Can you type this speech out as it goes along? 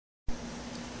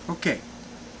Okay,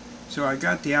 so I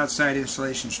got the outside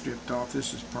insulation stripped off.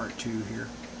 This is part 2 here.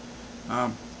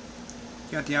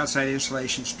 Got the outside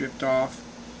insulation stripped off.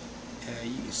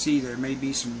 You can see there may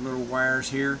be some little wires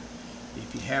here.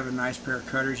 If you have a nice pair of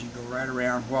cutters, you go right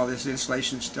around while this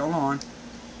insulation is still on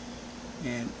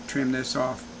and trim this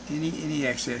off, any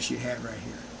excess you have right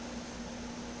here,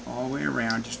 all the way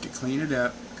around, just to clean it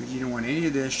up, because you don't want any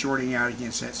of this shorting out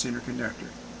against that center conductor.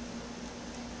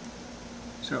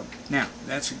 So now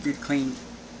that's a good clean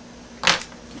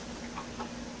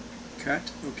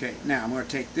cut. Okay, now I'm going to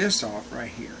take this off right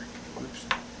here. Oops.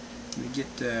 Let me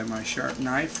get my sharp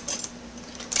knife,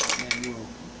 and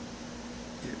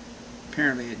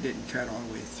apparently it didn't cut all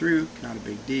the way through. Not a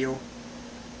big deal.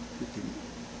 We can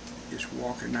just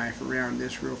walk a knife around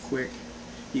this real quick.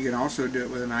 You can also do it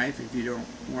with a knife if you don't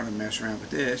want to mess around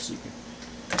with this. You can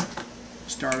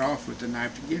start off with the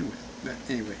knife to begin with. But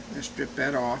anyway, let's strip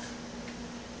that off.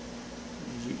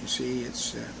 As you can see,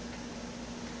 it's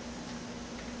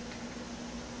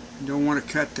you don't want to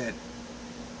cut that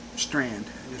strand.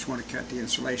 I just want to cut the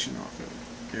insulation off of it.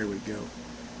 There we go.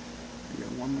 We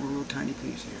got one more little tiny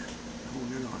piece here.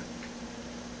 Hold it on.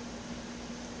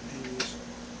 And just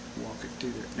walk it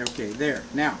through there. Okay, there.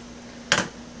 Now,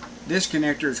 this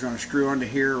connector is going to screw onto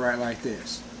here right like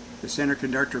this. The center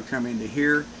conductor will come into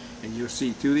here, and you'll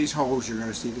see through these holes you're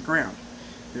going to see the ground.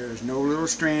 There's no little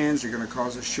strands that are going to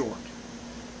cause a short.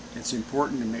 It's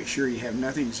important to make sure you have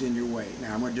nothing that's in your way.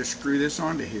 Now I'm going to just screw this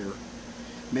onto here,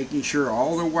 making sure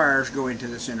all the wires go into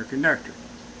the center conductor.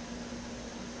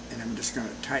 And I'm just going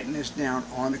to tighten this down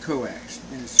on the coax.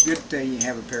 And it's a good thing you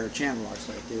have a pair of channel locks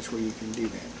like this where you can do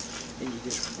that. And you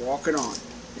just walk it on.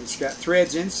 It's got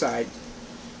threads inside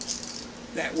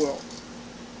that will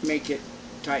make it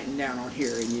tighten down on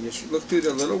here. And you just look through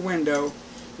the little window,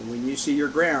 and when you see your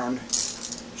ground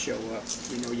show up,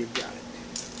 you know you've got it.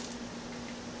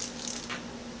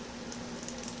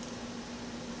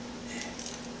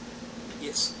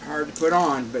 It's hard to put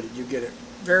on, but you get a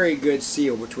very good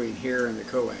seal between here and the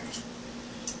coax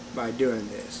by doing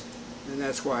this. And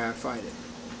that's why I fight it.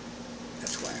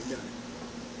 That's why I've done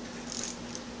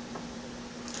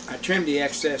it. I trimmed the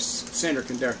excess center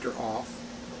conductor off.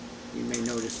 You may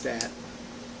notice that.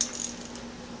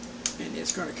 And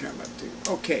it's going to come up through.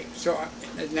 Okay, so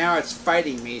now it's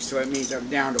fighting me, so it means I'm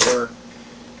down to where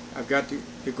I've got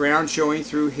the ground showing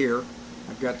through here.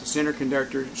 I've got the center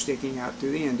conductor sticking out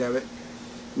through the end of it.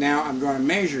 Now I'm going to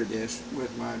measure this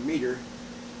with my meter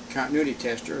continuity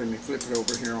tester. Let me flip it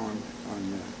over here on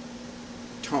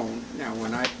tone. Now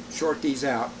when I short these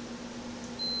out,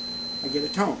 I get a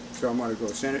tone. So I'm going to go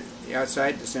center, the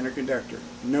outside, the center conductor.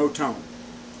 No tone.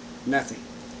 Nothing.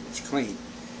 It's clean.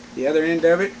 The other end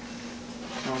of it,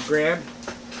 I'll grab,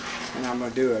 and I'm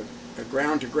going to do a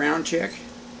ground to ground check.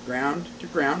 Ground to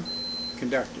ground,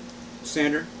 conductor.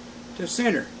 Center to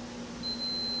center.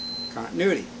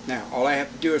 Continuity. Now all I have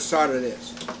to do is solder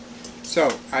this. So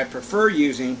I prefer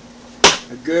using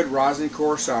a good rosin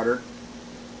core solder.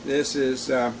 This is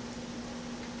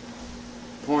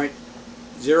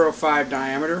 0.05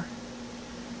 diameter,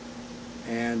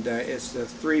 and it's the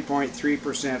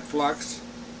 3.3% flux.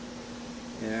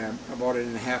 I bought it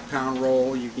in a half-pound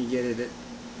roll. You can get it at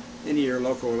any of your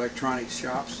local electronics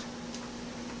shops.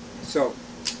 So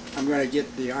I'm going to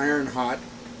get the iron hot.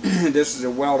 This is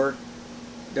a welder.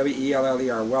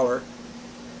 W-E-L-L-E-R, Weller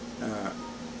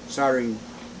soldering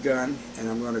gun, and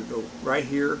I'm going to go right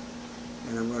here,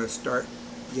 and I'm going to start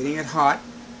getting it hot,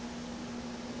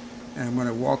 and I'm going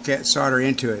to walk that solder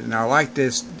into it. And I like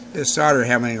this solder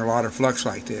having a lot of flux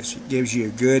like this. It gives you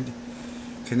a good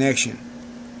connection,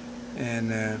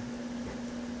 and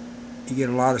you get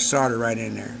a lot of solder right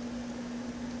in there.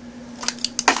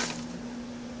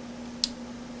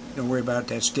 Don't worry about it,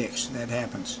 that sticks. That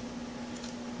happens.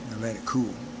 Let it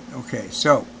cool. Okay,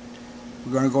 so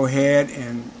we're going to go ahead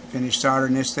and finish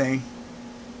soldering this thing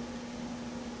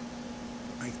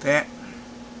like that,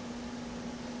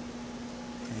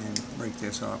 and break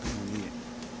this off if we need it.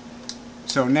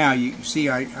 So now you see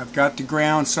I've got the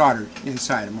ground soldered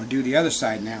inside. I'm going to do the other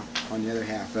side now on the other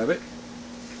half of it.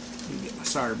 Let me get my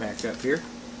solder back up here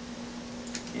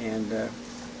and let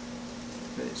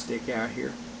it stick out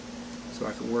here so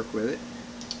I can work with it.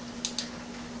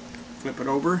 Flip it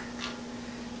over,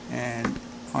 and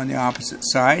on the opposite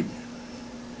side,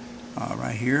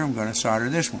 right here, I'm going to solder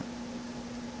this one.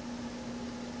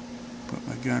 Put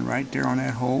my gun right there on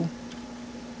that hole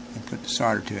and put the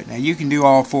solder to it. Now you can do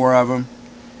all 4 of them.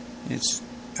 It's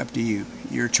up to you,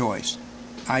 your choice.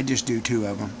 I just do 2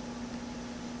 of them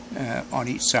on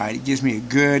each side. It gives me a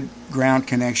good ground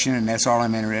connection, and that's all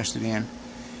I'm interested in.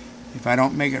 If I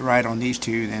don't make it right on these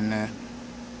 2, then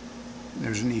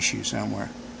there's an issue somewhere.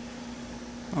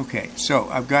 Okay, so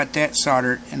I've got that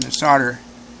soldered, and the solder,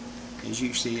 as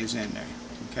you see, is in there.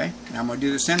 Okay, now I'm going to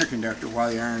do the center conductor while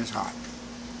the iron is hot.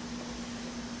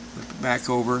 Flip it back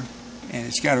over, and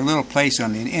it's got a little place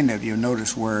on the end of it. You'll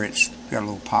notice where it's got a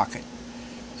little pocket.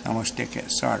 So I'm going to stick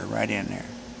that solder right in there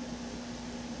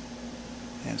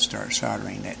and start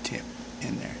soldering that tip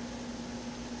in there.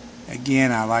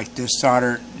 Again, I like this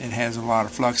solder. It has a lot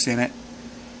of flux in it,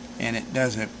 and it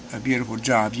does a beautiful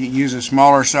job. You can use a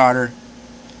smaller solder,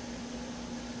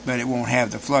 but it won't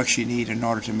have the flux you need in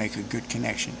order to make a good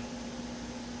connection.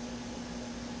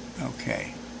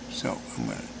 Okay, so I'm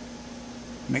going to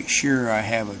make sure I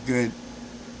have a good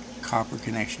copper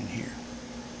connection here.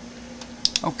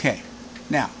 Okay,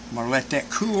 now I'm going to let that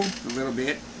cool a little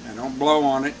bit. Now don't blow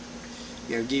on it.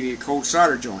 It'll give you a cold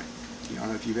solder joint. I don't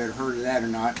know if you've ever heard of that or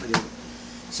not, but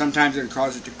sometimes it'll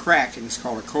cause it to crack, and it's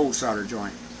called a cold solder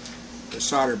joint. The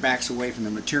solder backs away from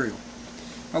the material.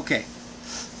 Okay,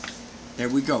 there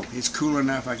we go. It's cool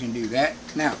enough I can do that.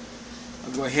 Now,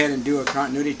 I'll go ahead and do a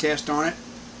continuity test on it.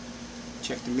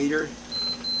 Check the meter.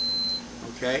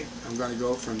 Okay, I'm going to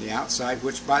go from the outside,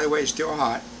 which by the way is still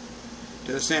hot,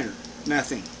 to the center.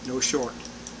 Nothing, no short.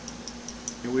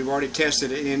 And we've already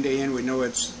tested it end to end. We know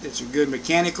it's a good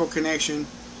mechanical connection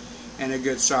and a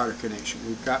good solder connection.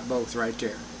 We've got both right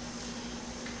there.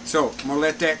 So I'm going to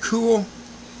let that cool.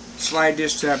 Slide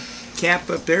this cap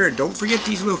up there, and don't forget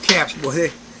these little caps,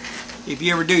 boy. If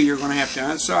you ever do, you're going to have to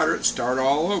unsolder it, start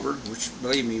all over, which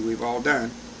believe me, we've all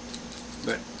done.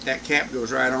 But that cap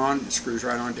goes right on, it screws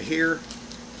right onto here,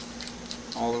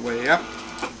 all the way up,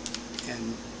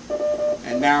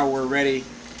 and now we're ready.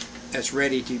 That's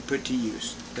ready to put to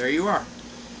use. There you are.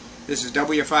 This is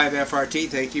W5FRT.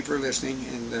 Thank you for listening.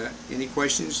 And any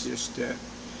questions, just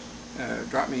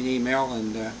drop me an email,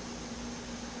 and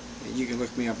you can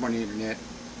look me up on the internet.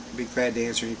 I'd be glad to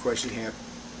answer any questions you have.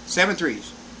 7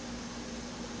 3s.